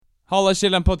Halla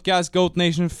Kjellern podcast, Goat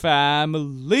Nation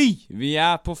family. Vi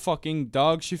på fucking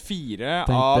dag 24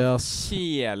 av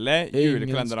hele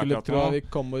julekalender akkurat nå. Ingen skulle tro vi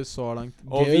kommer så langt.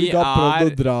 Og Georg har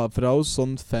prøvd å dra fra oss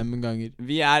sånn 5 ganger.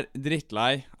 Vi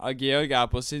drittlei. Georg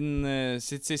på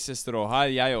sitt siste strå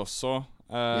her. Jeg også.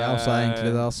 Jeg også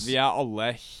egentlig det, ass. Vi alle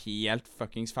helt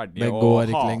fuckings ferdige og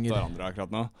hater hverandre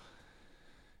akkurat nå.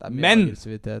 Det mye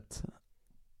aggressivitet.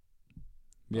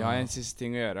 Vi har en siste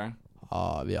ting å gjøre.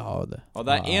 Ja, vi har det. Og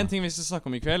det en ting vi skal snakke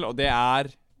om i kveld, og det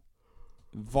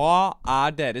hva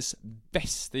deres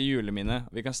beste juleminne?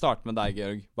 Vi kan starte med deg,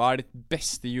 Georg. Hva ditt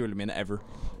beste juleminne ever?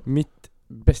 Mitt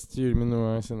beste juleminne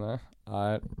noensinne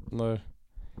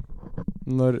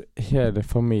når hele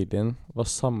familien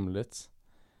var samlet,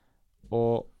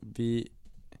 og vi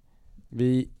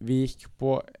gikk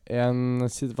på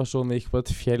en situasjon, vi gikk på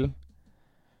et fjell,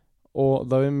 og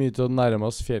da vi begynte å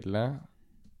nærme oss fjellet,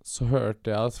 så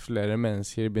hørte jeg at flere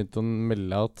mennesker begynte å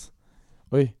melde at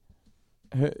oi,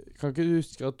 kan ikke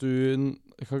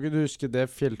du huske det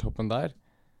fjelltoppen der?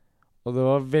 Og det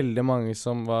var veldig mange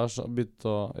som begynte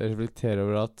å reflektere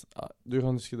over at du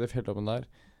kan huske det fjelltoppen der.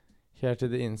 Helt til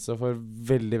det innså for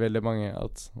veldig, veldig mange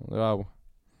at wow,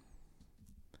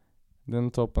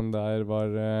 den toppen der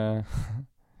var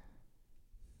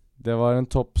det var en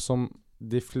topp som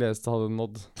de fleste hadde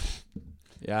nådd.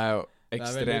 Jeg jo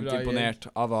ekstremt imponert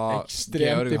av hva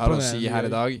Georg har å si her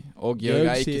i dag. Og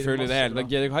Georg ikke full i det hele.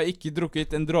 Georg har ikke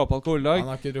drukket en dråpe alkohol i dag.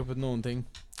 Han har ikke drukket noen ting.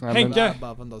 Henke,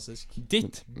 bare fantastisk.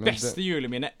 Ditt beste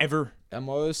juleminne ever. Jeg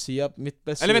må jo si at mitt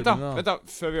beste juleminne... Vent da,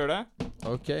 før vi gjør det.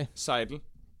 Ok. Seidel.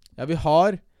 Ja, vi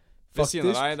har faktisk... Ved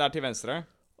siden av deg, der til venstre.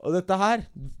 Og dette her,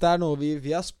 det noe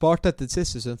vi har spart dette til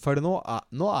siste stund, for nå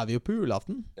vi jo på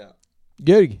julaften. Ja.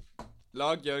 Georg.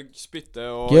 La Georg spytte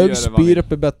og Georg gjøre spyr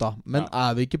opp i bøtta. Men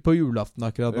vi ikke på julaften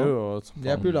akkurat nå? Jo,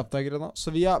 vi på julaften akkurat nå.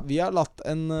 Så vi har latt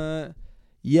en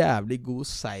jævlig god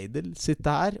seidel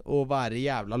sitte her og være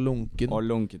jævla lunken. Og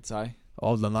lunket seg.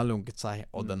 Og den har lunket seg.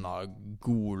 Og den har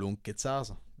godlunket seg,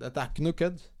 altså. Dette ikke noe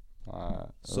kødd.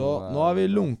 Så nå har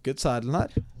vi lunket seidelen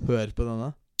her. Hør på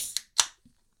denne.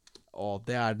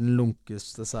 Det den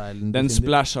lunkeste seidelen. Den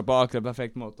splasher på akkurat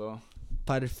perfekt måte.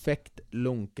 Perfekt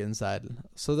lunken seidel.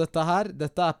 Så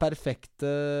dette perfekte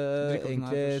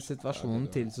egentlig situasjonen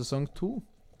til sesong 2.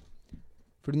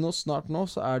 Fordi snart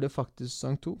så det faktisk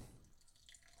sesong 2.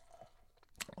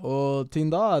 Og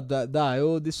ting da, det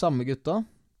jo de samme gutta.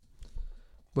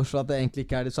 Bortsett fra at det egentlig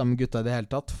ikke de samme gutta i det hele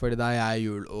tatt. Fordi det jeg,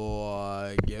 Jul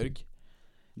og Georg.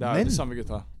 Det de samme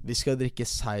gutta. Vi skal drikke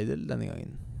seidel denne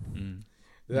gangen.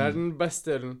 Det den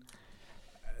beste ølen.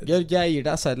 Georg, jeg gir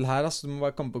deg seidel her, altså. Du må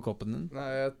bare komme på koppen din. Nei,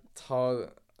 jeg tar...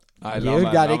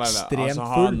 Georg ekstremt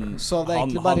full, så det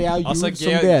egentlig bare jeg og Jul som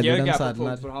deler den seidelen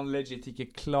her. For han legit ikke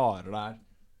klarer det her.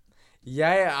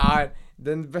 Jeg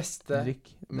den beste,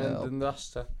 men den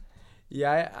verste.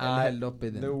 Jeg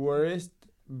the worst,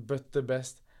 but the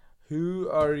best. Who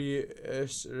are you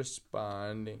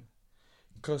responding?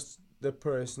 Because the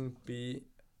person be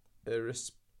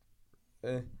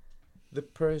the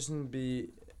person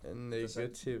be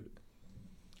negativ.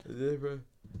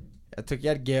 Jeg tror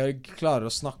ikke Georg klarer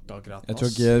å snakke akkurat nå. Jeg tror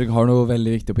Georg har noe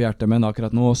veldig viktig på hjertet, men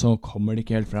akkurat nå så kommer det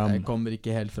ikke helt fram. Det kommer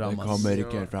ikke helt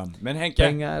fram. Men Henke,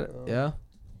 ja.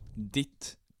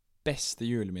 Ditt beste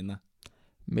juleminne?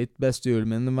 Mitt beste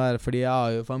juleminne fordi jeg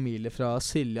har jo familie fra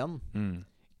Siljan.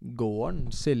 Gården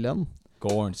Siljan.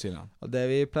 Og det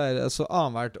vi pleier, altså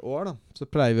annethvert år da, så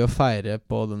pleier vi å feire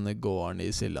på denne gården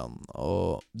i Kjellern.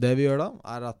 Og det vi gjør da,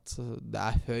 at det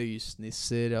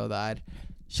høysnisser, og det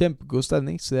kjempegod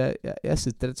stemning. Så jeg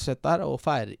sitter rett og slett der og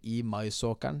feirer i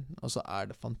maisåkeren, og så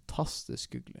det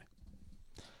fantastisk hyggelig.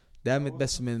 Det mitt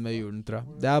beste minne med julen, tror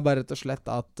jeg. Det bare rett og slett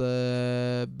at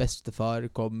bestefar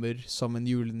kommer som en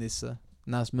julenisse,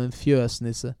 som en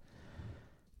fjøsnisse,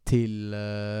 til...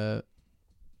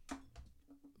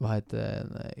 hva heter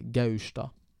det?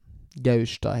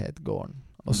 Gaustad het gården.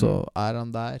 Og så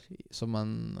han der som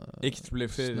en... Ikke bli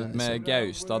fyrt med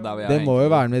Gaustad der vi Det må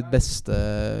jo være mitt beste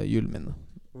juleminne.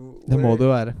 Det må det jo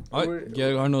være. Oi,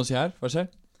 Georg har noe å si her. Hva skjer?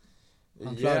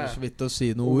 Han klarer så vidt å si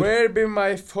noe ord. Where be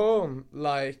my phone?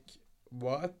 Like,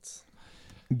 what?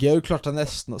 Georg klarte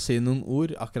nesten å si noen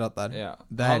ord akkurat der. Ja.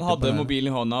 Han hadde mobilen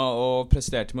i hånda og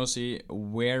presterte med å si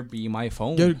Where be my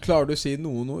phone? Georg, klarer du å si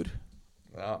noen ord?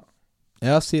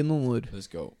 Ja, si noen ord. Let's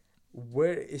go.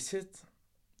 Where is it?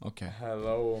 Ok.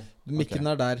 Hello. Mikken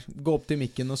der. Gå opp til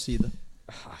mikken og si det.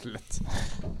 Lett.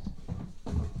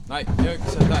 Nei, Georg,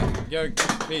 sett der. Georg,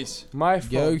 please.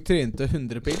 Georg trynte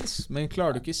 100 pils, men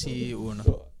klarer du ikke si ordene?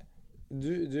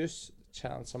 Du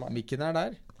chanser meg. Mikken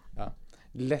der. Ja.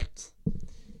 Lett.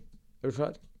 Du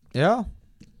klar? Ja.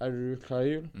 Du klar,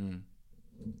 Jul?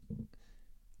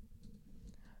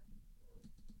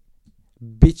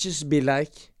 bitches be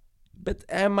like, but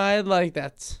am I like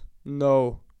that?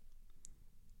 No.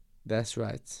 That's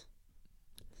right.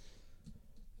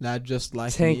 Not just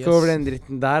like Tenk over den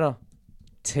dritten der da.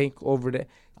 Tenk over det.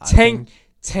 Tenk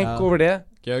over det.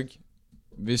 Georg,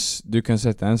 hvis du kan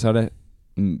sette den, så er det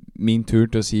min tur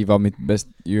til å si hva mitt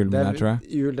beste juleminne er, tror jeg.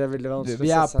 Jul, det er veldig vanskelig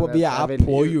vi er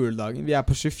på juledagen. Vi er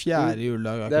på 24.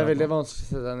 juledag. Det er veldig vanskelig å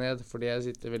sette deg ned, fordi jeg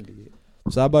sitter veldig...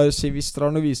 Så jeg bare sier, hvis dere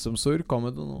har noe visdomsord, kom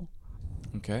med det nå.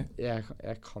 Ok. Jeg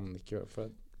kan ikke for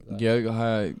Georg,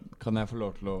 kan jeg få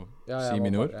lov til å si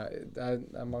mine ord? Det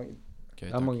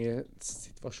er mange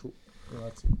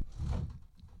situasjoner.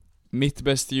 Mitt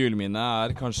beste juleminne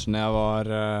er kanskje når jeg var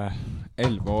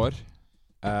 11 år.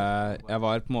 Jeg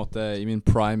var på en måte i min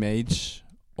prime age,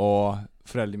 og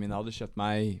foreldrene mine hadde kjøpt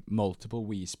meg multiple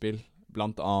Wii-spill,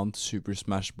 blant annet Super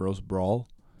Smash Bros. Brawl.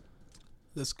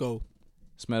 Let's go.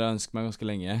 Som jeg hadde ønsket meg ganske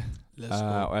lenge.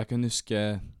 Og jeg kan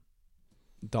huske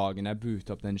dagen jeg bootet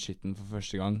opp den skitten for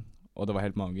første gang, og det var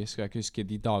helt magisk. Og jeg kan huske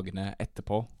de dagene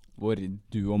etterpå, hvor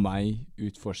du og meg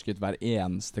utforsket hver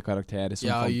eneste karakter som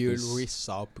fantes. Jul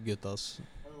rissa opp, guttas.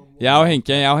 Jeg og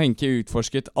Henke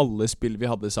utforsket alle spill vi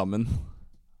hadde sammen.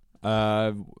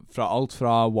 Fra alt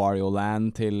fra Wario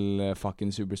Land til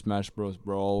fucking Super Smash Bros.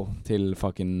 Brawl til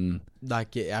fucking... Det er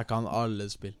ikke, jeg kan alle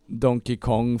spill. Donkey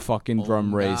Kong, fucking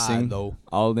Drum Racing.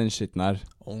 All den shitten her.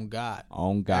 Oh god.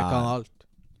 Oh god.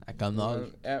 Jeg kan alt.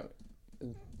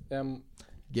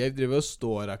 Gabe driver og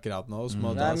står akkurat nå som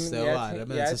må ta sted å være,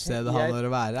 men så stedet han har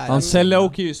å være. Han selger jo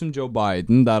ikke ut som Joe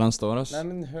Biden der han står, ass. Nei,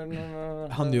 men hør nå.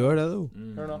 Han gjør det, du.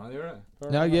 Hør nå. Han gjør det.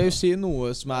 Ja, Gabe, si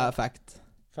noe som er fact.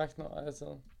 Fact nå, er det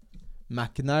sånn.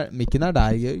 Mikken er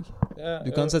der, Georg.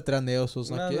 Du kan sette deg ned og så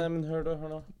snakke. Nei, men hør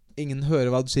nå. Ingen hører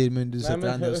hva du sier, men du setter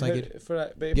deg ned og snakker.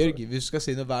 Georg, hvis du skal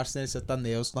si noe, vær snill, sett deg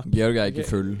ned og snakke. Georg er ikke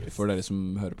full, for dere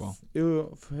som hører på.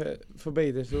 Jo, for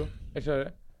begge dere to. Er klare?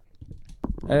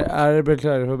 Er dere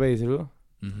klare for begge to?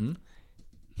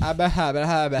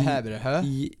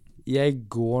 Jeg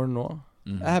går nå.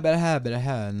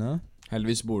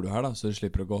 Heldigvis bor du her da, så du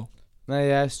slipper å gå. Nei,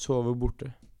 jeg sover borte.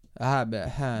 Du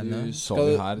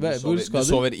sover her. Du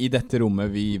sover i dette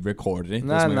rommet vi recorder i.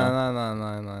 Nei.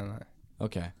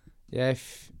 Ok.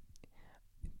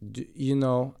 You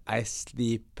know, I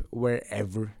sleep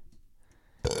wherever.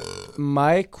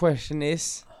 My question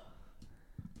is,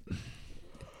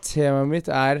 temaet mitt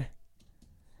er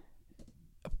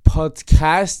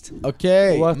podcast. Ok,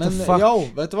 what men yo,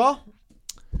 vet du hva?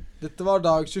 Dette var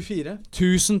dag 24.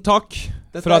 Tusen takk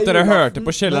for at dere hørte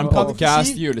på Kjellern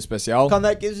podcast julespesial. Kan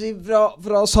jeg ikke si fra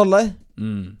oss alle?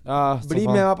 Ja, bli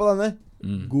med meg på denne.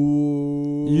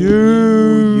 God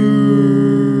jul!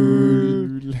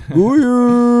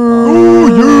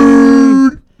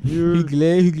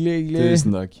 Hyggelig.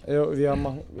 Tusen takk. Jo, vi har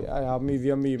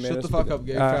mye mer. Shut the fuck up,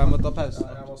 Gabe, for jeg må ta pause.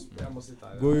 Jeg må sitte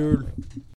her. God jul.